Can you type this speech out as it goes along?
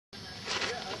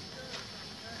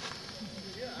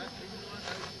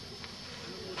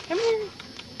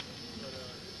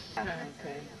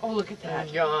Okay. Oh, look at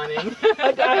that. Yawning.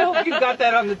 I hope you got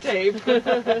that on the tape.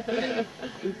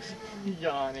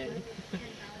 Yawning.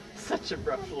 Such a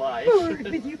rough life. Forward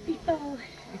with you people.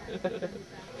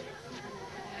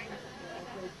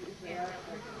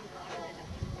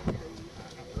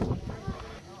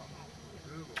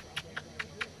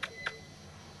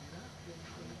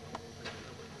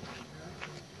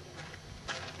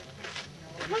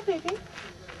 Come on, baby.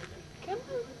 Come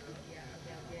on.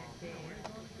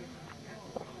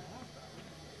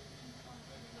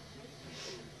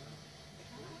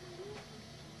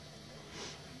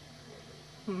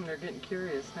 They're getting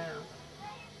curious now.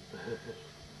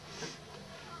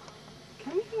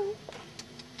 Come here.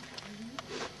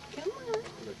 Come on.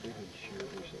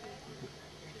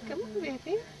 Come on,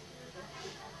 baby.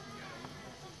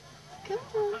 Come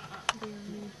on.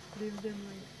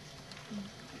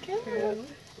 Come on.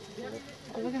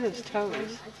 Oh, look at his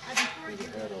toes.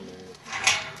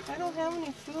 I don't have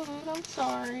any food. I'm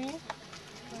sorry.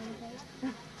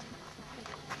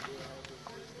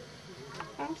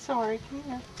 I'm sorry. Come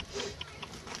here.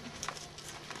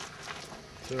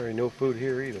 Sorry, no food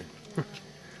here either.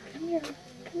 Come here.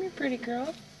 Come here, pretty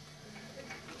girl.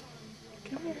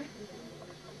 Come here.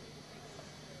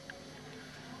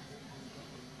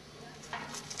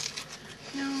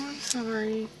 No, I'm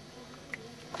sorry.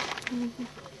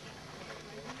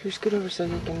 Here, scoot over so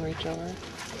you can reach over.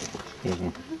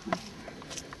 Come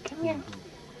here.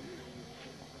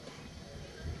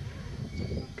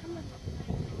 Come on.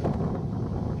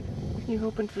 You're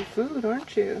hoping for food,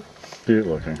 aren't you? Cute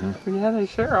looking, huh? Yeah, they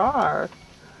sure are.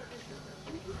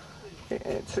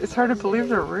 It's hard to believe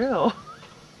they're real.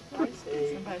 Somebody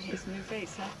has a new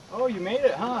face, huh? Oh, you made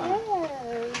it, huh?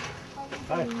 Yes.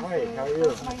 Hi, how are you?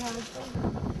 Oh my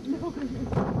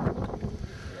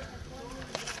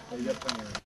God.